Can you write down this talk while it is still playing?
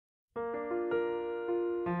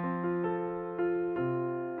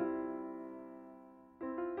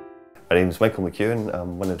My name is Michael McEwan.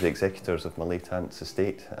 I'm one of the executors of my late aunt's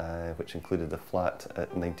estate, which included a flat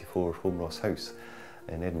at 94 Homeross House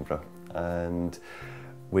in Edinburgh. And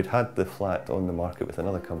we'd had the flat on the market with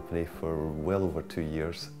another company for well over 2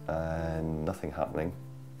 years and nothing happening,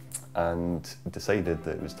 and decided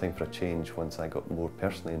that it was time for a change once I got more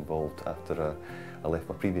personally involved after I left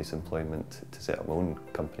my previous employment to set up my own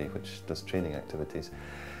company which does training activities.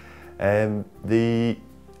 The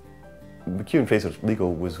McEwan Fraser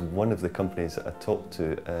Legal was one of the companies that I talked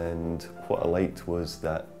to, and what I liked was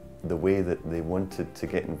that the way that they wanted to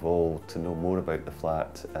get involved, to know more about the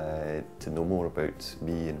flat, to know more about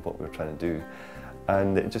me and what we were trying to do.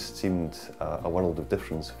 And it just seemed a world of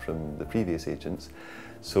difference from the previous agents.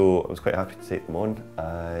 So I was quite happy to take them on.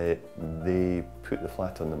 They put the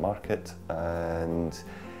flat on the market and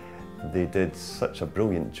they did such a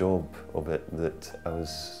brilliant job of it that I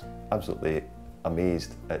was absolutely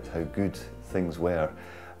amazed at how good things were.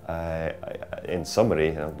 In summary,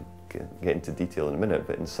 and I'll get into detail in a minute,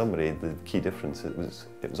 but in summary, the key difference, it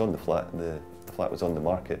was on the flat. The flat was on the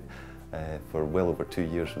market for well over 2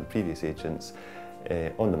 years with the previous agents,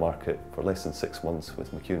 on the market for less than 6 months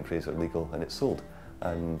with McEwan Fraser Legal, and it sold,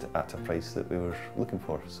 and at a price that we were looking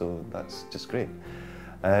for, so that's just great.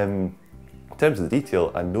 In terms of the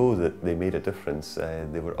detail, I know that they made a difference.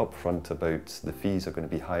 They were upfront about the fees are going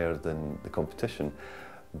to be higher than the competition,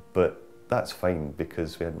 but that's fine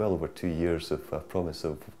because we had well over 2 years of a promise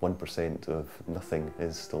of 1% of nothing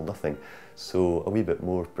is still nothing. So a wee bit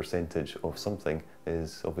more percentage of something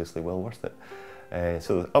is obviously well worth it.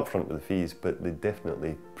 So upfront with the fees, but they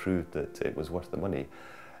definitely proved that it was worth the money.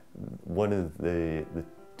 One of the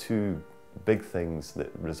two big things that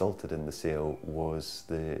resulted in the sale was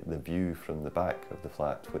the view from the back of the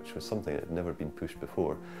flat, which was something that had never been pushed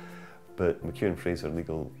before. But McEwan Fraser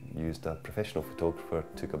Legal used a professional photographer,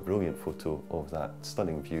 took a brilliant photo of that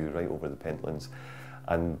stunning view right over the Pentlands,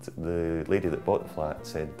 and the lady that bought the flat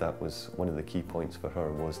said that was one of the key points for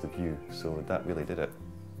her, was the view, so that really did it.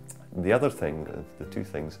 The other thing, the two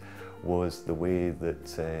things, was the way that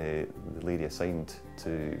the lady assigned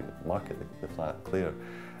to market the flat, Claire,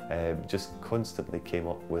 just constantly came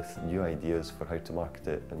up with new ideas for how to market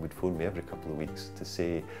it, and would phone me every couple of weeks to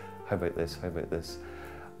say, how about this, how about this?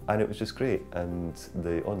 And it was just great, and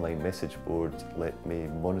the online message board let me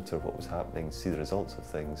monitor what was happening, see the results of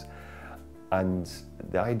things, and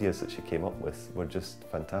the ideas that she came up with were just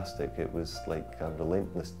fantastic. It was like a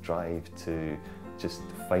relentless drive to just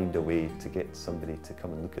find a way to get somebody to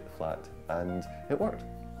come and look at the flat, and it worked.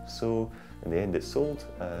 So in the end it sold,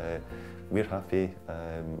 we're happy.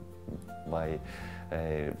 My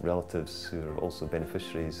relatives, who are also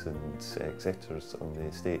beneficiaries and executors on the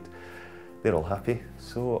estate, they're all happy,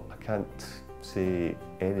 so I can't say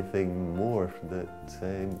anything more that,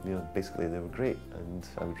 you know, basically they were great, and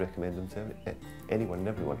I would recommend them to anyone and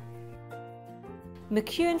everyone.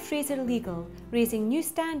 McEwan Fraser Legal, raising new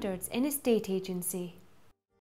standards in estate agency.